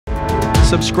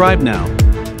Subscribe now.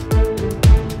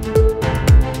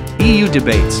 EU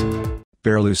debates.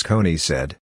 Berlusconi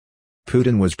said.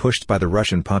 Putin was pushed by the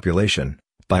Russian population,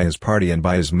 by his party and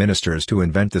by his ministers to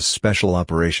invent this special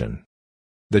operation.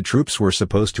 The troops were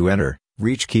supposed to enter,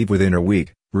 reach Kyiv within a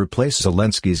week, replace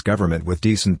Zelenskyy's government with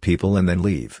decent people and then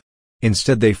leave.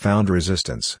 Instead they found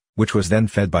resistance, which was then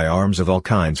fed by arms of all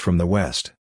kinds from the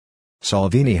West.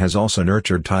 Salvini has also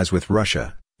nurtured ties with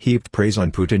Russia, heaped praise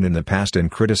on Putin in the past and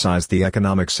criticized the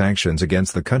economic sanctions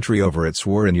against the country over its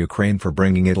war in Ukraine for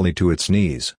bringing Italy to its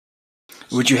knees.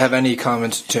 Would you have any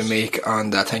comment to make on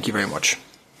that? Thank you very much.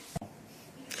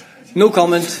 No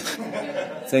comment.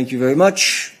 Thank you very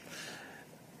much.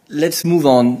 Let's move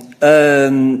on.